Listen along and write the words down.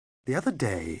The other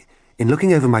day, in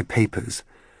looking over my papers,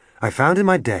 I found in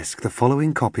my desk the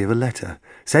following copy of a letter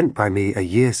sent by me a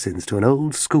year since to an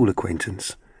old school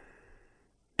acquaintance.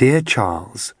 Dear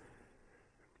Charles,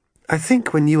 I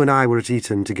think when you and I were at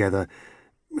Eton together,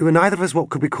 we were neither of us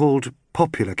what could be called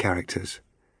popular characters.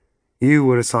 You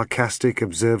were a sarcastic,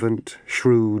 observant,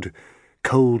 shrewd,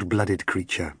 cold-blooded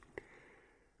creature.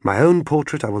 My own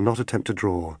portrait I will not attempt to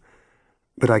draw,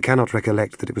 but I cannot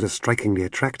recollect that it was a strikingly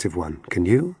attractive one, can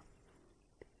you?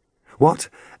 What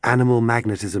animal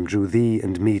magnetism drew thee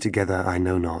and me together I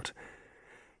know not.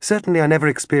 Certainly I never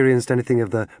experienced anything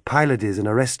of the Pylades and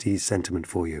Orestes sentiment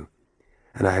for you,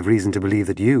 and I have reason to believe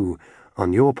that you,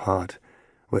 on your part,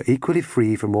 were equally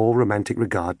free from all romantic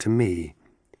regard to me.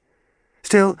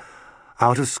 Still,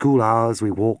 out of school hours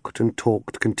we walked and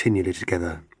talked continually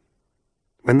together.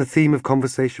 When the theme of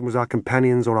conversation was our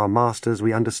companions or our masters,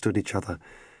 we understood each other,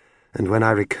 and when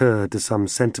I recurred to some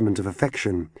sentiment of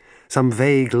affection, some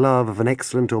vague love of an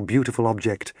excellent or beautiful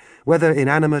object, whether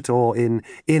inanimate or in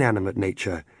inanimate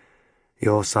nature,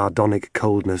 your sardonic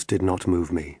coldness did not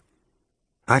move me.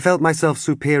 I felt myself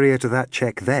superior to that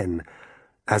check then,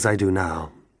 as I do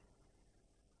now.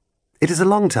 It is a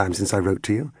long time since I wrote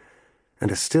to you, and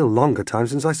a still longer time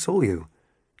since I saw you.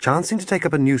 Chancing to take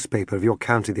up a newspaper of your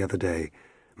county the other day,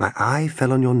 my eye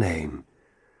fell on your name.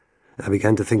 I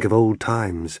began to think of old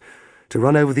times, to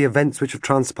run over the events which have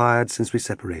transpired since we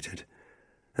separated,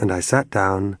 and I sat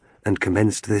down and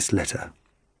commenced this letter.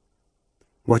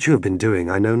 What you have been doing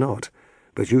I know not,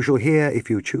 but you shall hear, if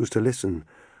you choose to listen,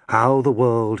 how the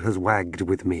world has wagged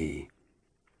with me.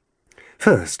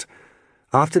 First,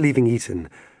 after leaving Eton,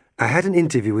 I had an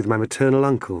interview with my maternal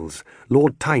uncles,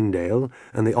 Lord Tynedale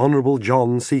and the Honourable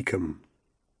John Seacombe.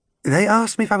 They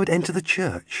asked me if I would enter the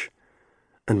church,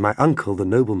 and my uncle, the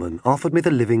nobleman, offered me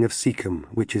the living of Seacombe,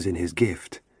 which is in his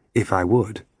gift, if I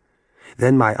would.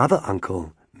 Then my other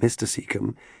uncle, Mr.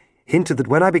 Seacombe, hinted that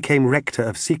when I became rector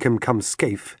of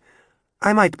Seacombe-cum-Scaife,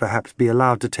 I might perhaps be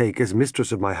allowed to take as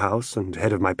mistress of my house and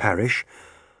head of my parish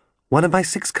one of my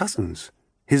 6 cousins,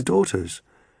 his daughters,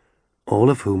 all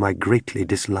of whom I greatly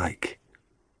dislike.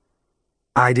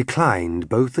 I declined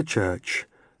both the church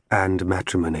and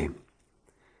matrimony.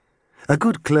 A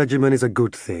good clergyman is a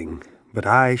good thing, but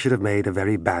I should have made a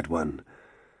very bad one.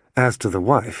 As to the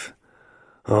wife,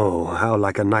 oh, how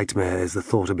like a nightmare is the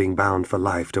thought of being bound for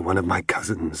life to one of my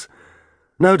cousins.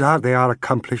 No doubt they are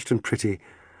accomplished and pretty,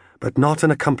 but not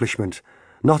an accomplishment,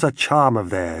 not a charm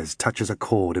of theirs touches a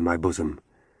chord in my bosom.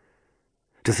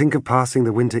 To think of passing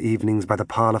the winter evenings by the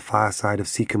parlour fireside of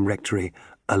Seacombe Rectory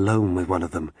alone with one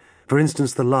of them, for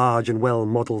instance the large and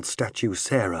well-modelled statue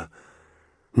Sarah.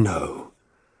 No,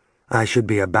 I should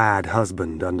be a bad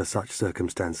husband under such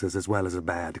circumstances as well as a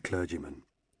bad clergyman.